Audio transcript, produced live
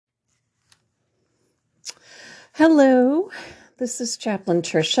Hello, this is Chaplain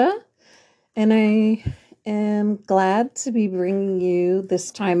Tricia, and I am glad to be bringing you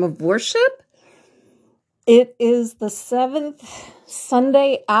this time of worship. It is the 7th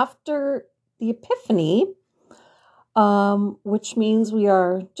Sunday after the Epiphany, which means we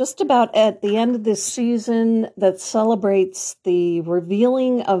are just about at the end of this season that celebrates the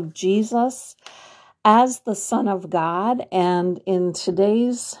revealing of Jesus as the Son of God. And in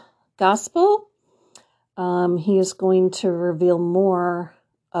today's gospel, he is going to reveal more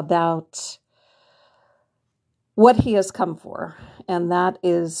about what he has come for, and that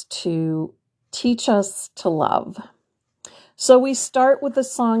is to teach us to love. So we start with a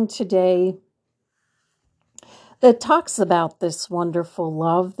song today that talks about this wonderful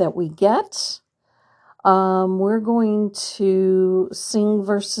love that we get. We're going to sing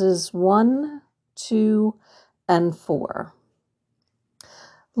verses 1, 2, and 4.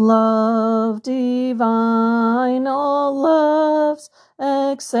 Love divine, all loves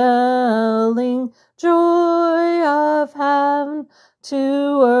excelling, joy of heaven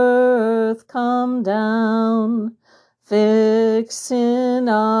to earth come down. Fix in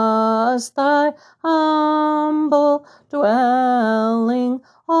us thy humble dwelling,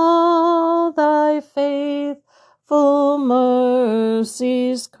 all thy faithful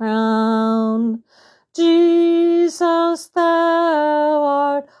mercies crown. Jesus, thou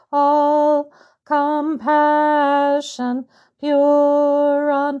art all compassion,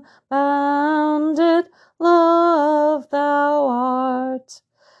 pure, unbounded love thou art.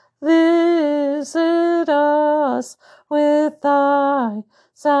 Visit us with thy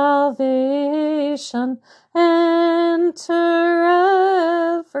salvation, enter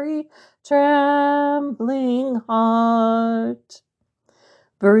every trembling heart.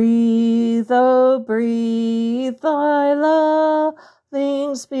 Breathe, oh breathe thy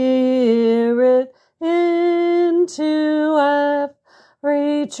loving spirit into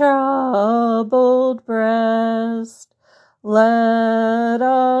every troubled breast. Let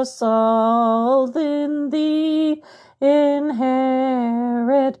us all in thee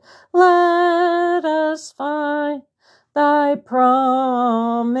inherit, let us find thy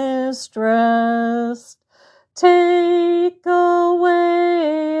promised rest. Take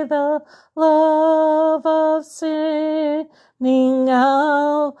away the love of sinning,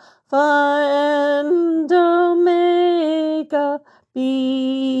 Alpha and Omega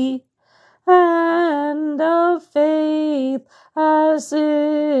be, and of faith as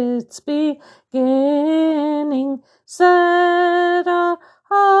its beginning. Set our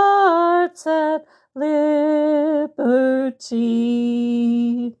hearts at liberty.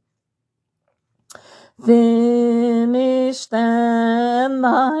 Finish then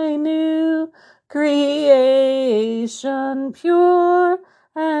thy new creation, pure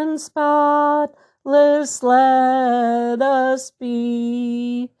and spotless let us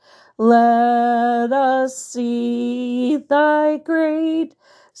be. Let us see thy great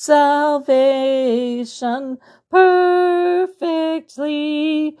salvation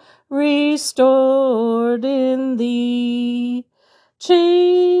perfectly restored in thee.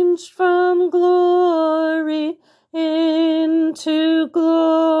 Changed from glory into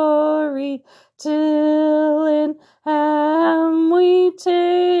glory, till in heaven we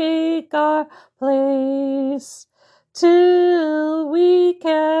take our place, till we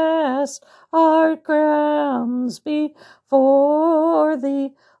cast our crowns before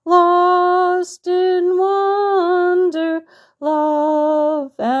thee, lost in wonder,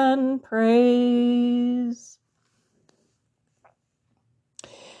 love, and praise.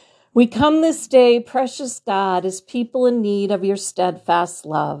 We come this day, precious God, as people in need of your steadfast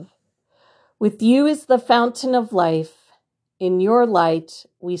love. With you is the fountain of life. In your light,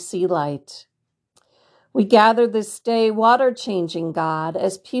 we see light. We gather this day, water-changing God,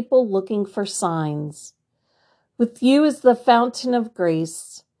 as people looking for signs. With you is the fountain of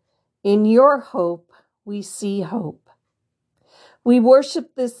grace. In your hope, we see hope. We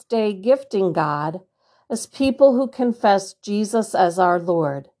worship this day, gifting God, as people who confess Jesus as our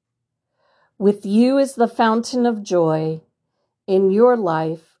Lord. With you is the fountain of joy. In your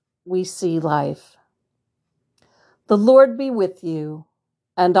life, we see life. The Lord be with you,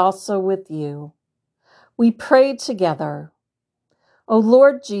 and also with you. We pray together. O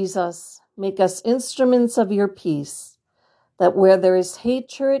Lord Jesus, make us instruments of your peace, that where there is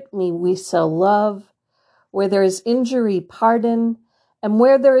hatred, may we sow love, where there is injury, pardon, and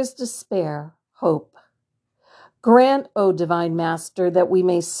where there is despair, hope. Grant, O divine Master, that we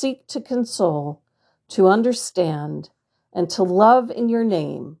may seek to console, to understand, and to love in your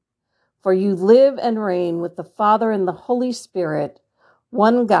name. For you live and reign with the Father and the Holy Spirit,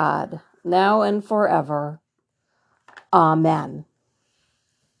 one God, now and forever. Amen.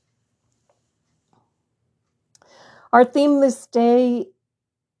 Our theme this day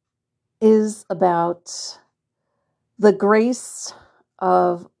is about the grace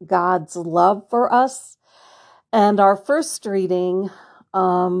of God's love for us. And our first reading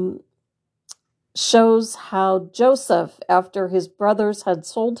shows how Joseph, after his brothers had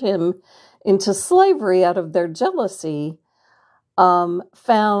sold him into slavery out of their jealousy,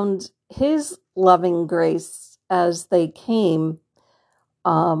 found his loving grace as they came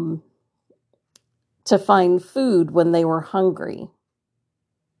to find food when they were hungry.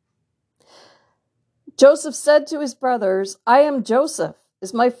 Joseph said to his brothers, "I am Joseph.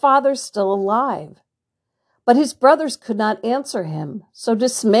 Is my father still alive?" But his brothers could not answer him, so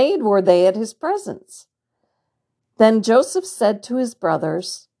dismayed were they at his presence. Then Joseph said to his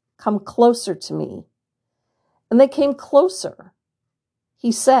brothers, "Come closer to me." And they came closer.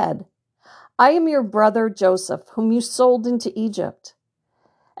 He said, "I am your brother Joseph, whom you sold into Egypt.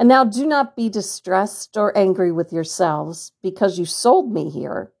 And now do not be distressed or angry with yourselves because you sold me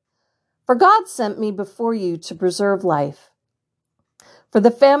here. For God sent me before you to preserve life. For the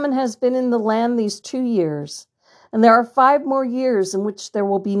famine has been in the land these 2 years, and there are 5 more years in which there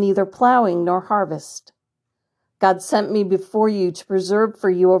will be neither plowing nor harvest. God sent me before you to preserve for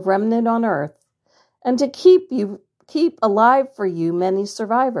you a remnant on earth, and to keep alive for you many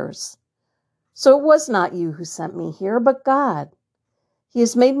survivors. So it was not you who sent me here, but God. He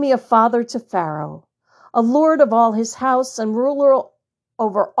has made me a father to Pharaoh, a lord of all his house, and ruler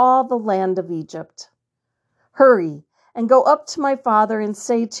over all the land of Egypt. Hurry and go up to my father and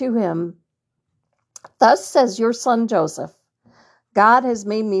say to him, 'Thus says your son Joseph, God has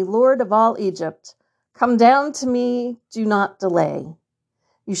made me lord of all Egypt. Come down to me, do not delay.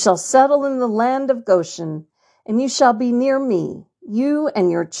 You shall settle in the land of Goshen, and you shall be near me, you and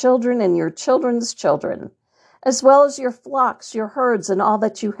your children and your children's children, as well as your flocks, your herds, and all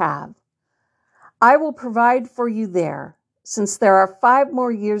that you have. I will provide for you there, since there are 5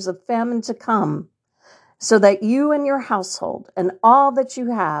 more years of famine to come, so that you and your household and all that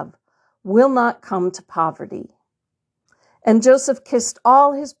you have will not come to poverty.' And Joseph kissed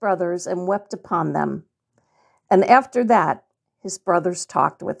all his brothers and wept upon them. And after that, his brothers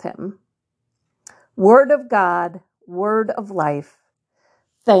talked with him." Word of God, word of life.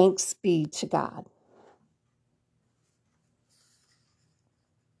 Thanks be to God.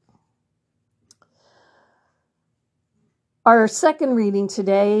 Our second reading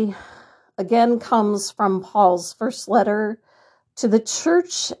today again comes from Paul's first letter to the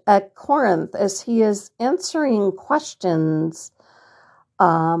church at Corinth, as he is answering questions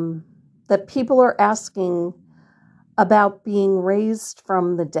that people are asking about being raised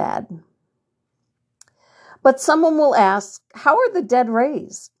from the dead. But someone will ask, how are the dead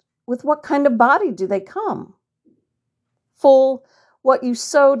raised? With what kind of body do they come? Fool, what you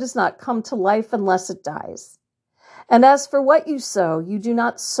sow does not come to life unless it dies. And as for what you sow, you do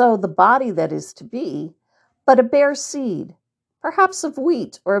not sow the body that is to be, but a bare seed, perhaps of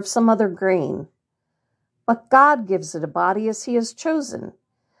wheat or of some other grain. But God gives it a body as he has chosen,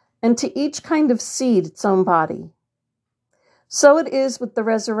 and to each kind of seed its own body. So it is with the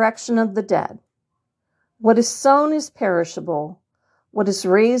resurrection of the dead. What is sown is perishable, what is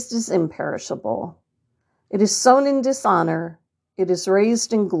raised is imperishable. It is sown in dishonor, it is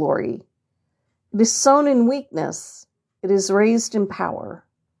raised in glory. It is sown in weakness, it is raised in power.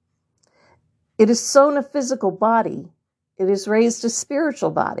 It is sown a physical body, it is raised a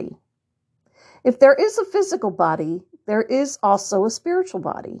spiritual body. If there is a physical body, there is also a spiritual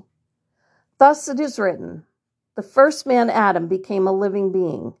body. Thus it is written, the first man Adam became a living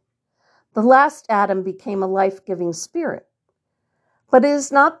being. The last Adam became a life-giving spirit. But it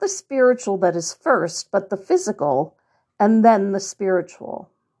is not the spiritual that is first, but the physical, and then the spiritual.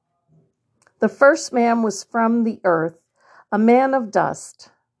 The first man was from the earth, a man of dust.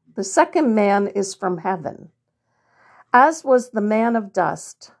 The second man is from heaven. As was the man of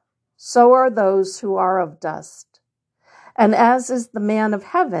dust, so are those who are of dust. And as is the man of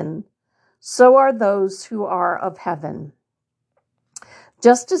heaven, so are those who are of heaven.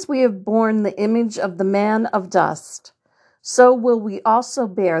 Just as we have borne the image of the man of dust, so will we also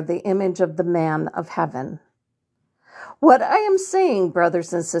bear the image of the man of heaven. What I am saying,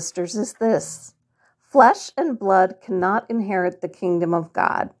 brothers and sisters, is this: flesh and blood cannot inherit the kingdom of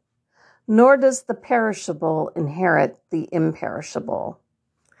God, nor does the perishable inherit the imperishable.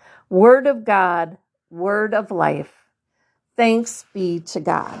 Word of God, word of life. Thanks be to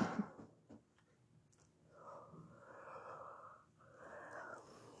God.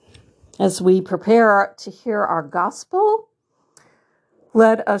 As we prepare to hear our gospel,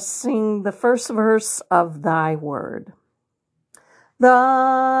 let us sing the first verse of Thy Word.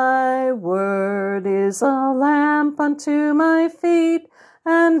 Thy word is a lamp unto my feet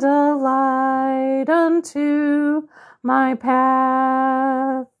and a light unto my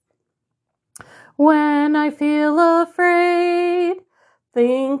path. When I feel afraid,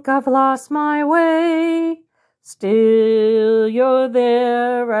 think I've lost my way, still you're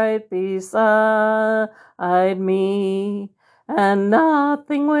there right beside me, and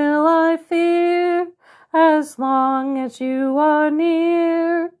nothing will I fear as long as you are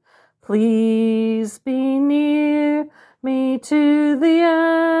near. Please be near me to the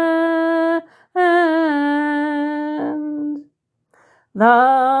end.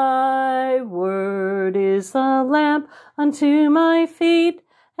 Thy word is a lamp unto my feet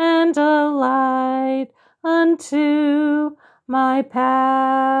and a light unto my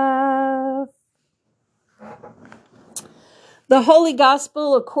path. The Holy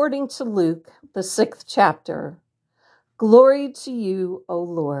Gospel according to Luke, the 6th chapter. Glory to you, O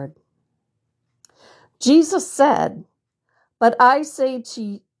Lord. Jesus said, But I say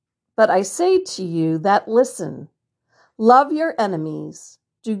to you that listen, love your enemies,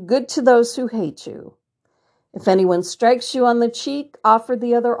 do good to those who hate you. If anyone strikes you on the cheek, offer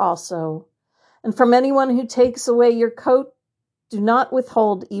the other also. And from anyone who takes away your coat, do not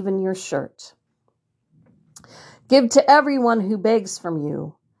withhold even your shirt. Give to everyone who begs from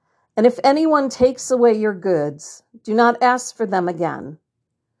you. And if anyone takes away your goods, do not ask for them again.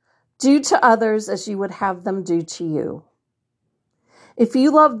 Do to others as you would have them do to you. If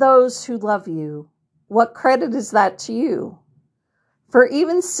you love those who love you, what credit is that to you? For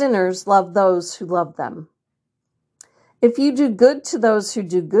even sinners love those who love them. If you do good to those who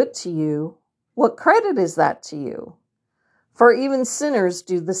do good to you, what credit is that to you? For even sinners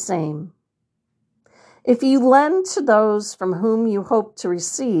do the same. If you lend to those from whom you hope to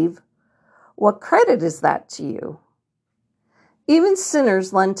receive, what credit is that to you? Even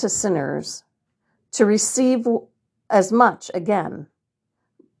sinners lend to sinners to receive as much again.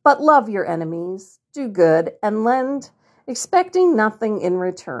 But love your enemies, do good, and lend, expecting nothing in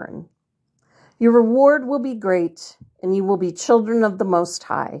return. Your reward will be great, and you will be children of the Most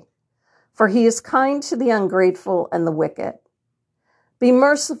High, for he is kind to the ungrateful and the wicked. Be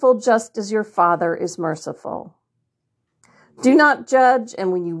merciful just as your Father is merciful. Do not judge,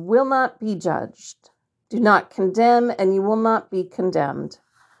 and you will not be judged. Do not condemn, and you will not be condemned.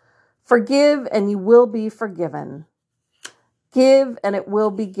 Forgive, and you will be forgiven. Give, and it will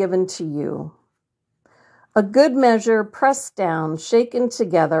be given to you. A good measure, pressed down, shaken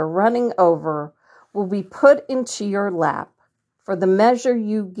together, running over, will be put into your lap, for the measure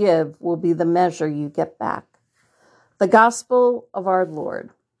you give will be the measure you get back. The Gospel of our Lord.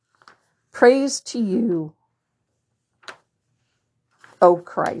 Praise to you, O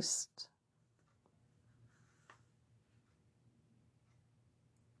Christ.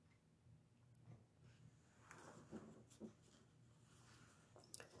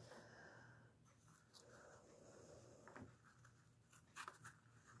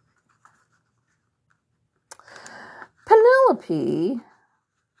 Penelope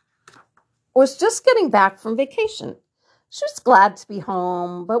was just getting back from vacation. She was glad to be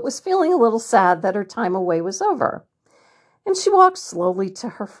home, but was feeling a little sad that her time away was over. And she walked slowly to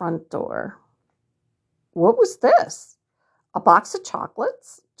her front door. What was this? A box of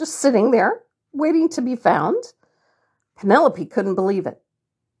chocolates, just sitting there, waiting to be found? Penelope couldn't believe it.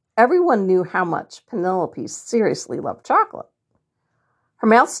 Everyone knew how much Penelope seriously loved chocolate. Her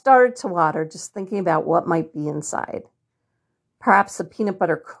mouth started to water just thinking about what might be inside. Perhaps a peanut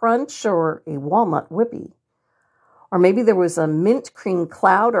butter crunch or a walnut whippy. Or maybe there was a mint cream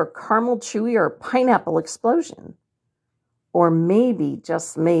cloud or caramel chewy or pineapple explosion. Or maybe,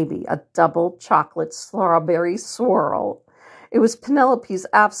 just maybe, a double chocolate strawberry swirl. It was Penelope's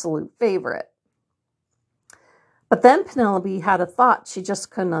absolute favorite. But then Penelope had a thought she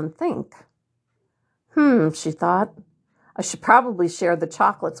just couldn't unthink. She thought, I should probably share the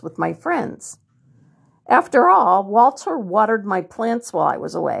chocolates with my friends. After all, Walter watered my plants while I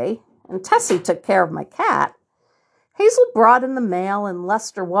was away, and Tessie took care of my cat. Hazel brought in the mail, and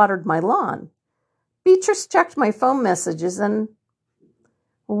Lester watered my lawn. Beatrice checked my phone messages, and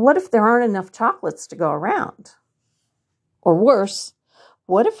what if there aren't enough chocolates to go around? Or worse,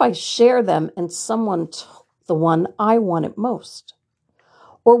 what if I share them and someone took the one I wanted most?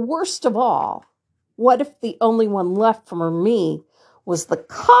 Or worst of all, what if the only one left from me was the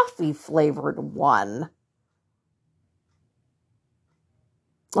coffee-flavored one?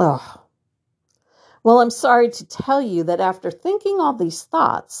 Ugh. Well, I'm sorry to tell you that after thinking all these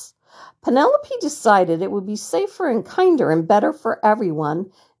thoughts, Penelope decided it would be safer and kinder and better for everyone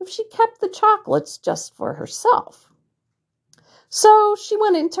if she kept the chocolates just for herself. So she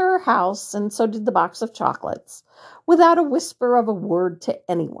went into her house, and so did the box of chocolates, without a whisper of a word to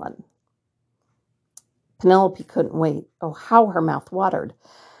anyone. Penelope couldn't wait. Oh, how her mouth watered.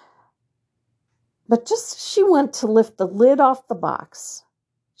 But just as she went to lift the lid off the box,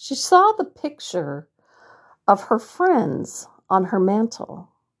 she saw the picture of her friends on her mantle.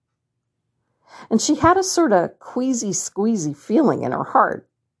 And she had a sort of queasy, squeezy feeling in her heart.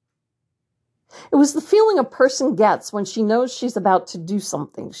 It was the feeling a person gets when she knows she's about to do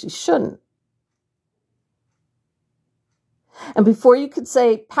something she shouldn't. And before you could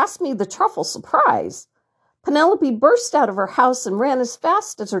say, "Pass me the truffle, surprise," Penelope burst out of her house and ran as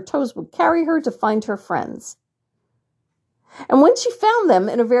fast as her toes would carry her to find her friends. And when she found them,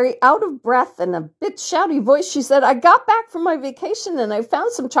 in a very out of breath and a bit shouty voice, she said, "I got back from my vacation and I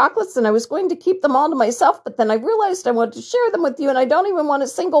found some chocolates and I was going to keep them all to myself, but then I realized I wanted to share them with you and I don't even want a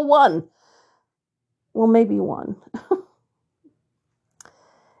single one." Well, maybe one.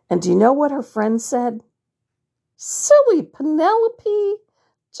 And do you know what her friend said? "Silly Penelope,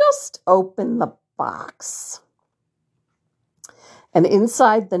 just open the box." And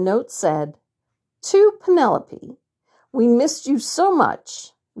inside the note said, "To Penelope, we missed you so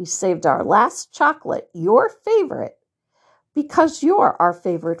much. We saved our last chocolate, your favorite, because you're our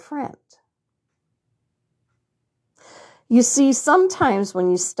favorite friend." You see, sometimes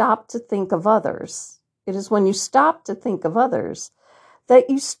when you stop to think of others, it is when you stop to think of others that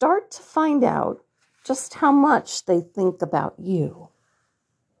you start to find out just how much they think about you.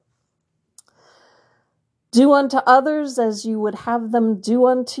 Do unto others as you would have them do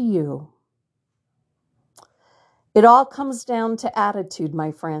unto you. It all comes down to attitude,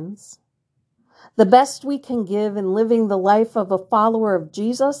 my friends. The best we can give in living the life of a follower of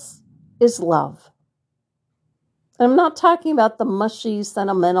Jesus is love. And I'm not talking about the mushy,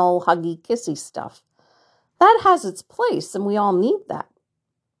 sentimental, huggy, kissy stuff. That has its place, and we all need that.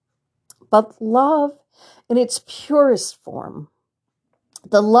 But love in its purest form,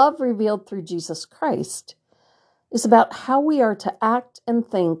 the love revealed through Jesus Christ, is about how we are to act and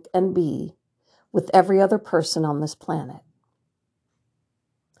think and be with every other person on this planet.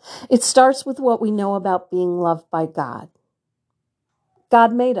 It starts with what we know about being loved by God.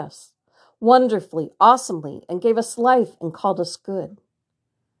 God made us wonderfully, awesomely, and gave us life and called us good.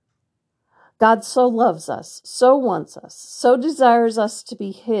 God so loves us, so wants us, so desires us to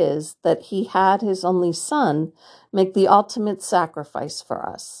be His that He had His only Son make the ultimate sacrifice for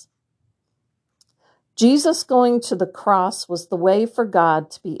us. Jesus going to the cross was the way for God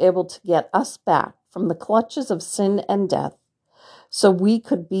to be able to get us back from the clutches of sin and death so we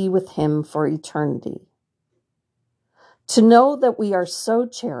could be with Him for eternity. To know that we are so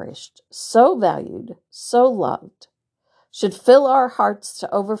cherished, so valued, so loved, should fill our hearts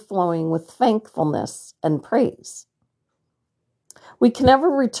to overflowing with thankfulness and praise. We can never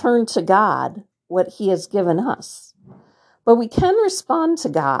return to God what He has given us, but we can respond to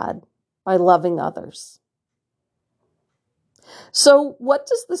God by loving others. So what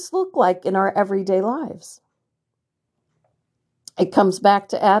does this look like in our everyday lives? It comes back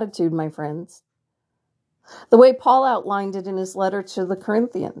to attitude, my friends. The way Paul outlined it in his letter to the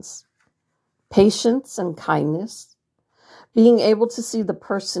Corinthians. Patience and kindness. Being able to see the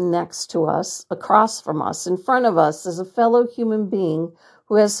person next to us, across from us, in front of us as a fellow human being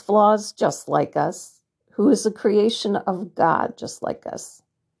who has flaws just like us, who is a creation of God just like us.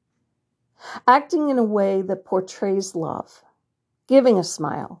 Acting in a way that portrays love. Giving a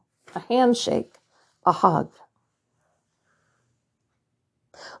smile, a handshake, a hug.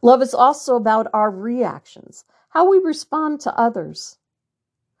 Love is also about our reactions, how we respond to others.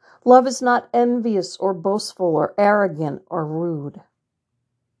 Love is not envious or boastful or arrogant or rude.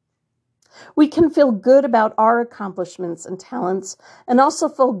 We can feel good about our accomplishments and talents and also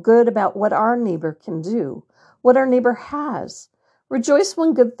feel good about what our neighbor can do, what our neighbor has. Rejoice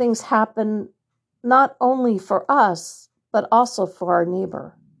when good things happen, not only for us, but also for our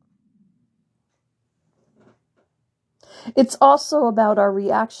neighbor. It's also about our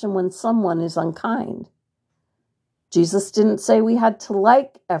reaction when someone is unkind. Jesus didn't say we had to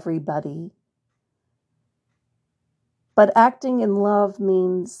like everybody, but acting in love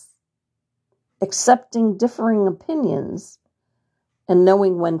means accepting differing opinions and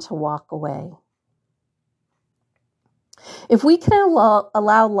knowing when to walk away. If we can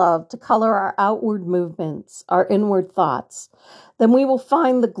allow love to color our outward movements, our inward thoughts, then we will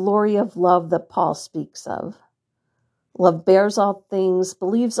find the glory of love that Paul speaks of. Love bears all things,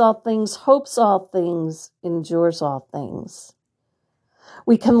 believes all things, hopes all things, endures all things.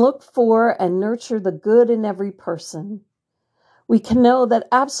 We can look for and nurture the good in every person. We can know that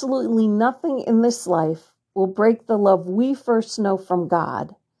absolutely nothing in this life will break the love we first know from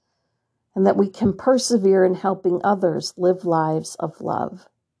God, and that we can persevere in helping others live lives of love.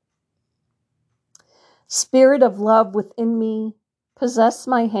 Spirit of love within me, possess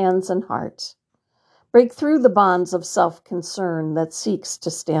my hands and heart. Break through the bonds of self-concern that seeks to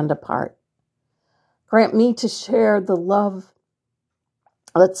stand apart. Grant me to share the love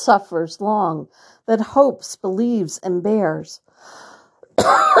that suffers long, that hopes, believes, and bears.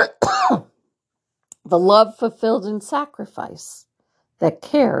 The love fulfilled in sacrifice, that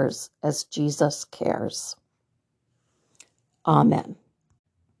cares as Jesus cares. Amen.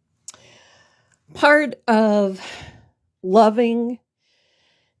 Part of loving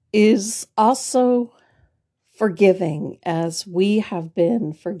is also forgiving as we have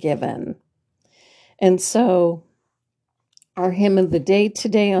been forgiven. And so our hymn of the day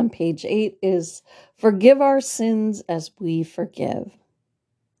today on page 8 is "Forgive our sins as we forgive."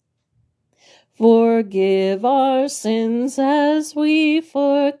 Forgive our sins as we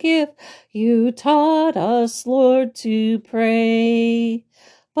forgive. You taught us, Lord, to pray.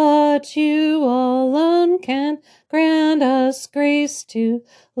 But you alone can grant us grace to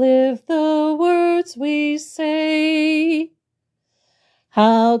live the words we say.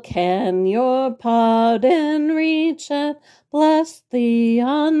 How can your pardon reach and bless the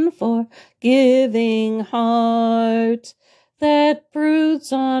unforgiving heart that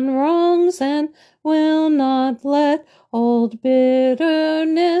broods on wrongs and will not let old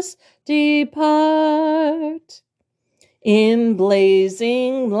bitterness depart? In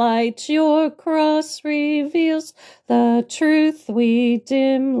blazing light your cross reveals the truth we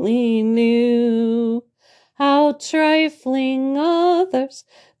dimly knew. How trifling others'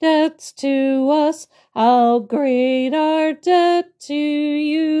 debts to us, how great our debt to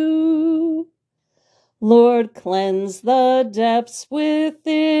you. Lord, cleanse the depths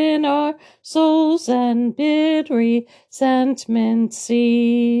within our souls and bid resentment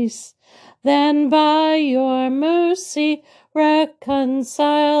cease. Then by your mercy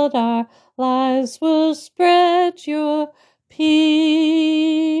reconciled, our lives will spread your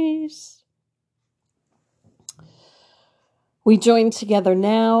peace. We join together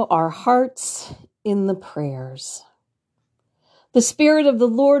now our hearts in the prayers. The Spirit of the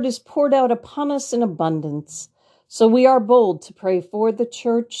Lord is poured out upon us in abundance, so we are bold to pray for the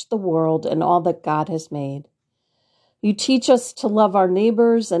church, the world, and all that God has made. You teach us to love our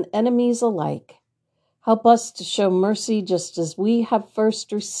neighbors and enemies alike. Help us to show mercy just as we have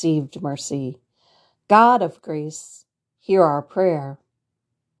first received mercy. God of grace, hear our prayer.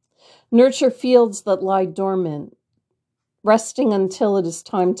 Nurture fields that lie dormant, resting until it is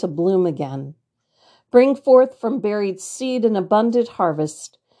time to bloom again. Bring forth from buried seed an abundant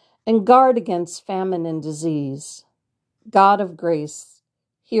harvest, and guard against famine and disease. God of grace,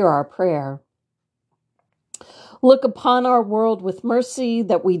 hear our prayer. Look upon our world with mercy,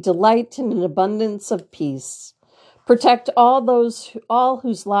 that we delight in an abundance of peace. Protect all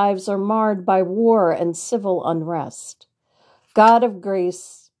whose lives are marred by war and civil unrest. God of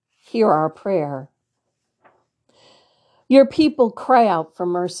grace, hear our prayer. Your people cry out for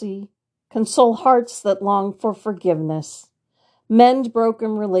mercy. Console hearts that long for forgiveness. Mend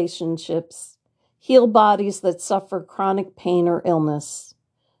broken relationships. Heal bodies that suffer chronic pain or illness.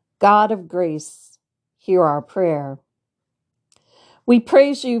 God of grace, hear our prayer. We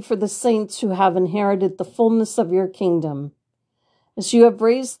praise you for the saints who have inherited the fullness of your kingdom. As you have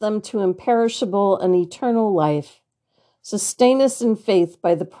raised them to imperishable and eternal life, sustain us in faith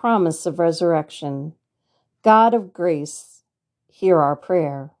by the promise of resurrection. God of grace, hear our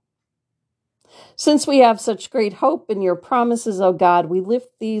prayer. Since we have such great hope in your promises, O God, we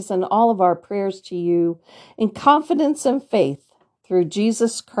lift these and all of our prayers to you in confidence and faith through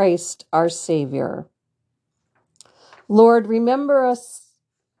Jesus Christ, our Savior. Lord, remember us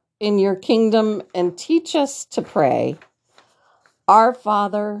in your kingdom and teach us to pray. Our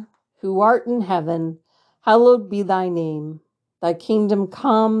Father, who art in heaven, hallowed be thy name. Thy kingdom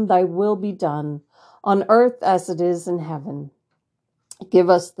come, thy will be done, on earth as it is in heaven.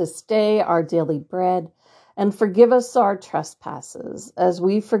 Give us this day our daily bread, and forgive us our trespasses, as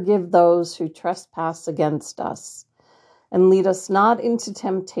we forgive those who trespass against us. And lead us not into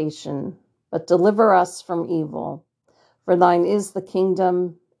temptation, but deliver us from evil. For thine is the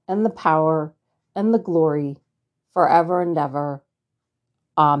kingdom, and the power, and the glory, forever and ever.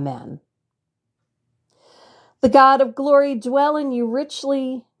 Amen. The God of glory dwell in you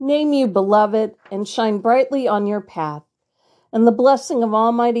richly, name you beloved, and shine brightly on your path. And the blessing of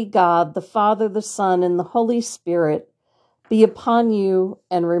Almighty God, the Father, the Son, and the Holy Spirit be upon you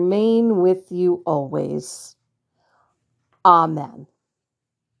and remain with you always. Amen.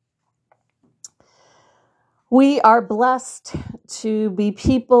 We are blessed to be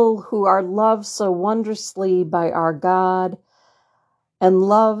people who are loved so wondrously by our God and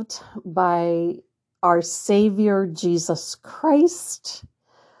loved by our Savior, Jesus Christ,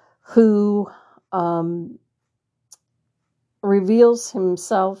 who reveals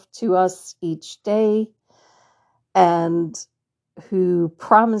himself to us each day and who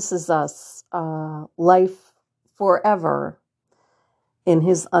promises us life forever in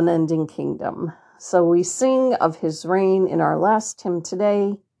his unending kingdom. So we sing of his reign in our last hymn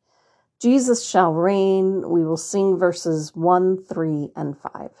today, Jesus Shall Reign. We will sing verses 1, 3, and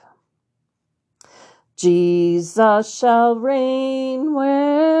 5. Jesus shall reign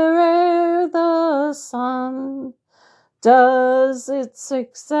where'er the sun does its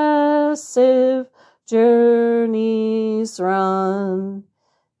successive journeys run.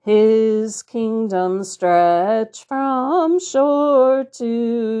 His kingdom stretch from shore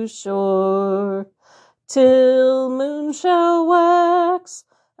to shore, till moon shall wax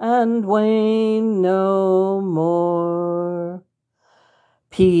and wane no more.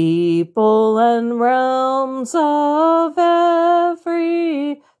 People and realms of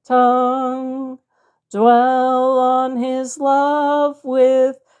every tongue dwell on his love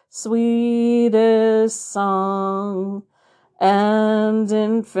with sweetest song, and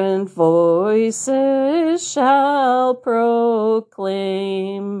infant voices shall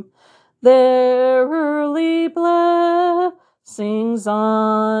proclaim their early blessings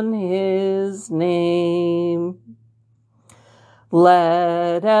on his name.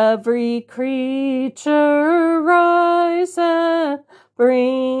 Let every creature rise and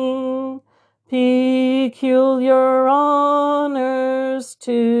bring peculiar honors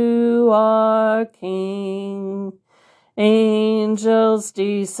to our King. Angels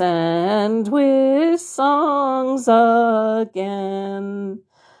descend with songs again,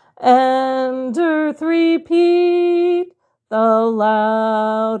 and earth repeat the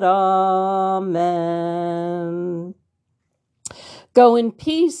loud Amen. Go in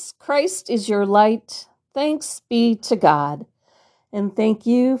peace. Christ is your light. Thanks be to God. And thank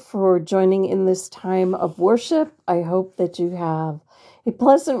you for joining in this time of worship. I hope that you have a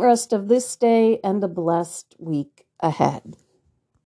pleasant rest of this day and a blessed week ahead.